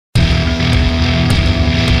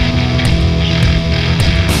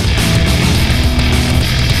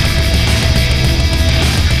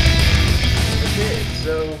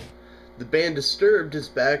Disturbed is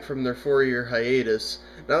back from their 4-year hiatus.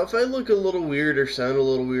 Now, if I look a little weird or sound a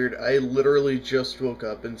little weird, I literally just woke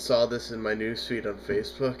up and saw this in my newsfeed on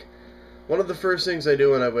Facebook. One of the first things I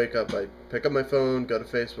do when I wake up, I pick up my phone, go to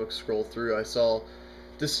Facebook, scroll through. I saw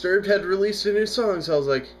Disturbed had released a new song, so I was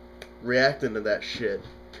like, reacting to that shit.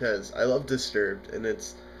 Because I love Disturbed, and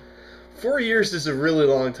it's... 4 years is a really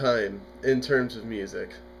long time in terms of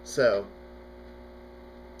music. So,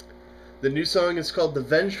 the new song is called The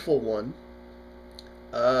Vengeful One.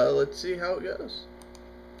 Let's see how it goes.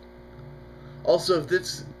 Also, if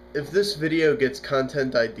this video gets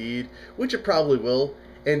content ID'd, which it probably will,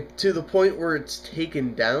 and to the point where it's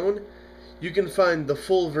taken down, you can find the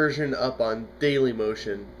full version up on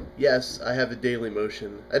Dailymotion. Yes, I have a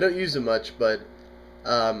Dailymotion. I don't use it much, but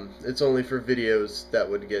it's only for videos that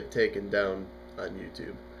would get taken down on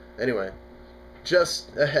YouTube. Anyway,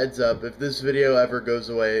 just a heads up, if this video ever goes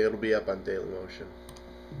away, it'll be up on Dailymotion.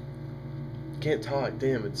 Can't talk,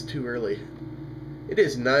 damn, it's too early. It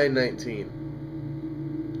is 9:19.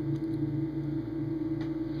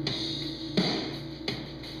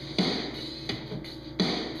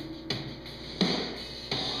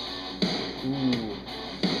 Ooh,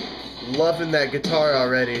 loving that guitar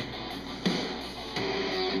already.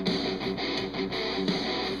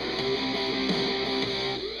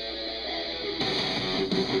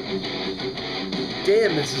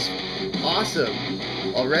 Damn, this is awesome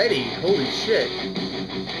already. Holy shit.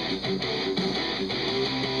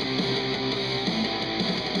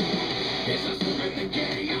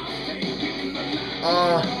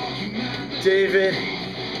 David,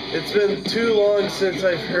 it's been too long since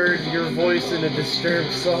I've heard your voice in a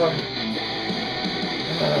Disturbed song.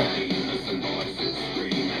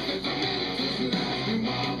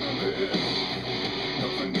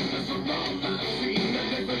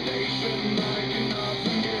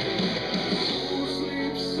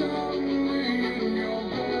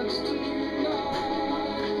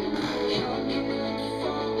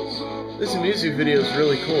 This music video is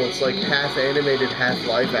really cool. It's like half animated, half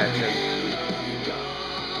live action.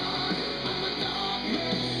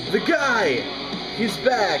 The guy! He's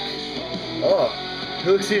back! Oh, he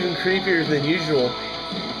looks even creepier than usual.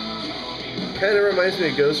 Kinda reminds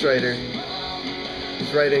me of Ghost Rider.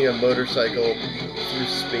 He's riding a motorcycle through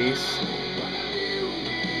space.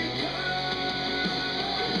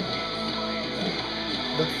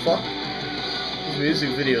 The fuck? This music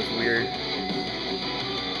video is weird.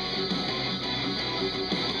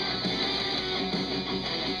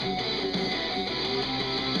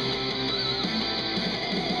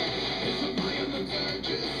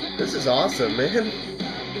 This is awesome, man.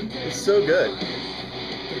 It's so good.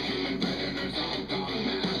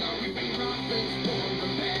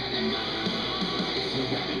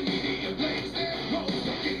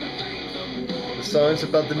 The song's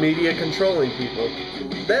about the media controlling people.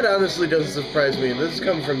 That honestly doesn't surprise me. This has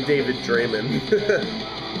come from David Draymond.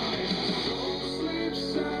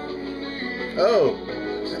 Oh,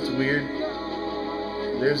 that's weird.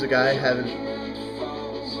 There's a guy having...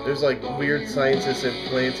 There's like weird scientists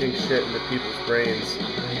implanting shit into people's brains.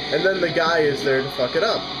 And then the guy is there to fuck it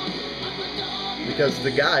up. Because the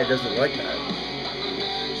guy doesn't like that.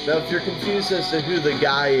 Now if you're confused as to who the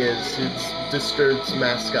guy is, it's Disturbed's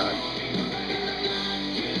mascot.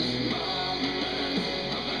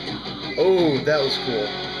 Oh, that was cool.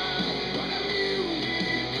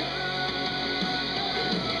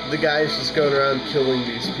 The guy's just going around killing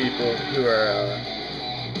these people who are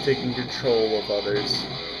taking control of others.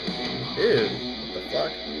 Ew, what the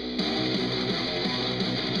fuck?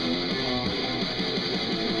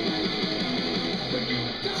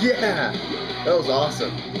 Yeah! That was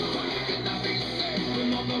awesome.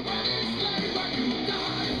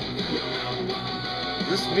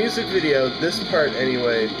 This music video, this part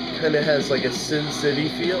anyway, kind of has like a Sin City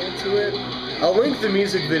feel to it. I'll link the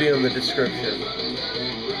music video in the description.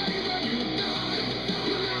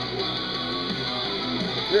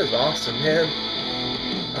 This is awesome, man.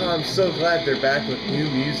 Oh, I'm so glad they're back with new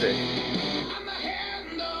music.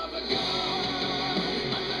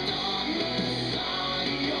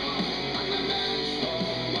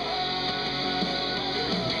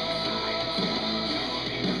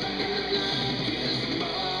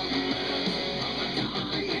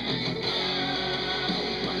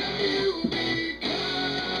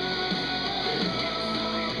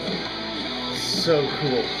 So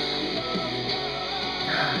cool.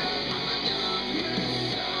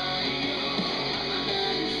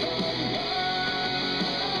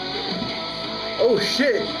 Oh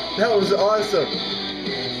shit, that was awesome.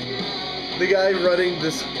 The guy running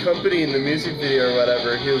this company in the music video or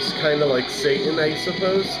whatever, he was kind of like Satan, I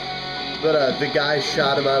suppose. But the guy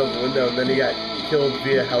shot him out of the window, and then he got killed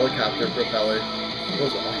via helicopter propeller. It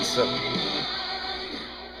was awesome.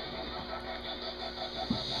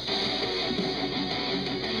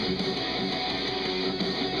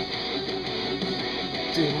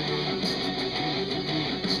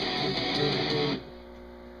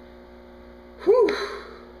 Whew.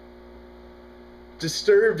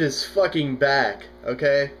 Disturbed is fucking back,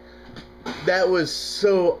 okay? That was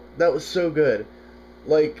so good.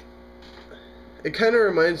 Like, it kind of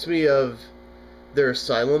reminds me of their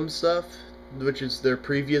Asylum stuff, which is their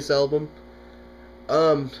previous album.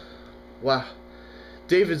 Wow.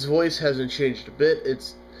 David's voice hasn't changed a bit.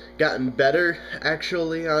 It's gotten better,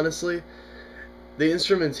 actually, honestly. The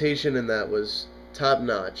instrumentation in that was top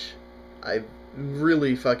notch. I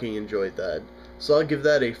really fucking enjoyed that. So I'll give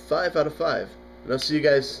that a 5 out of 5. And I'll see you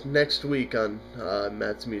guys next week on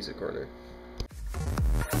Matt's Music Corner.